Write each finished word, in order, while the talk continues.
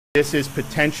This is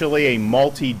potentially a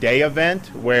multi-day event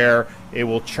where it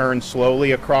will churn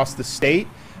slowly across the state.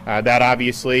 That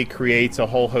obviously creates a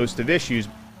whole host of issues.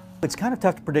 It's kind of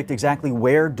tough to predict exactly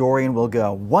where Dorian will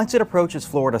go. Once it approaches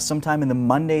Florida sometime in the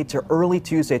Monday to early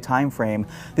Tuesday timeframe,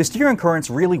 the steering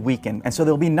currents really weaken, and so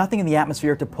there'll be nothing in the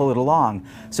atmosphere to pull it along.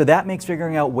 So that makes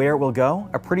figuring out where it will go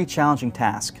a pretty challenging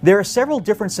task. There are several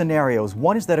different scenarios.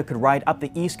 One is that it could ride up the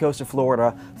east coast of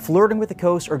Florida, flirting with the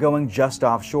coast or going just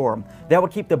offshore. That would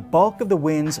keep the bulk of the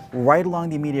winds right along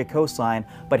the immediate coastline,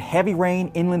 but heavy rain,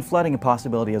 inland flooding a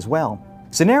possibility as well.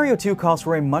 Scenario 2 calls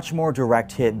for a much more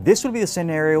direct hit. This would be the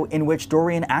scenario in which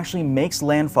Dorian actually makes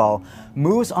landfall,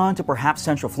 moves on to perhaps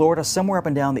central Florida, somewhere up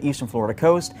and down the eastern Florida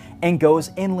coast, and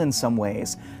goes inland some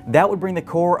ways. That would bring the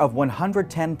core of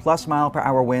 110 plus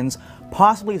mile-per-hour winds,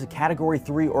 possibly as a Category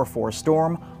 3 or 4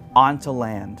 storm, onto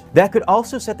land. That could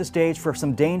also set the stage for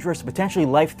some dangerous, potentially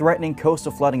life-threatening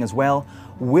coastal flooding as well.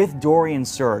 With Dorian's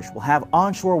surge, we'll have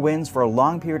onshore winds for a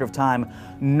long period of time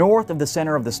north of the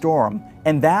center of the storm,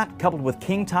 and that, coupled with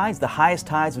king tides, the highest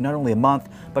tides of not only a month,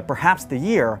 but perhaps the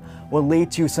year, will lead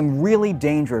to some really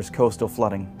dangerous coastal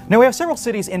flooding. Now, we have several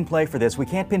cities in play for this. We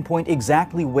can't pinpoint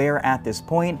exactly where at this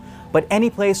point, but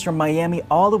any place from Miami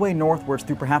all the way northwards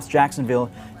through perhaps Jacksonville,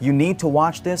 you need to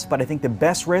watch this. But I think the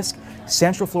best risk,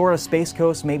 Central Florida, Space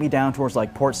Coast, maybe down towards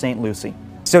like Port St. Lucie.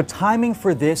 So timing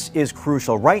for this is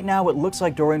crucial. Right now, it looks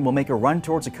like Dorian will make a run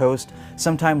towards the coast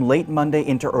sometime late Monday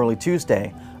into early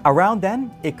Tuesday. Around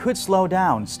then, it could slow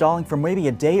down, stalling for maybe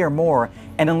a day or more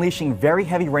and unleashing very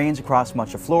heavy rains across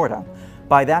much of Florida.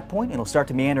 By that point, it'll start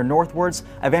to meander northwards,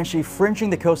 eventually fringing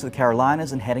the coast of the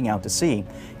Carolinas and heading out to sea.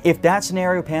 If that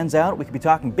scenario pans out, we could be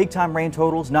talking big-time rain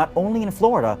totals not only in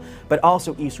Florida, but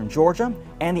also eastern Georgia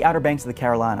and the Outer Banks of the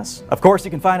Carolinas. Of course, you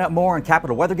can find out more on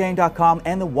CapitalWeatherGang.com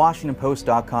and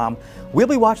TheWashingtonPost.com. We'll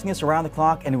be watching this around the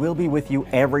clock, and we'll be with you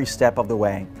every step of the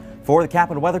way. For the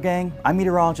Capital Weather Gang, I'm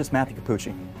meteorologist Matthew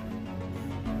Capucci.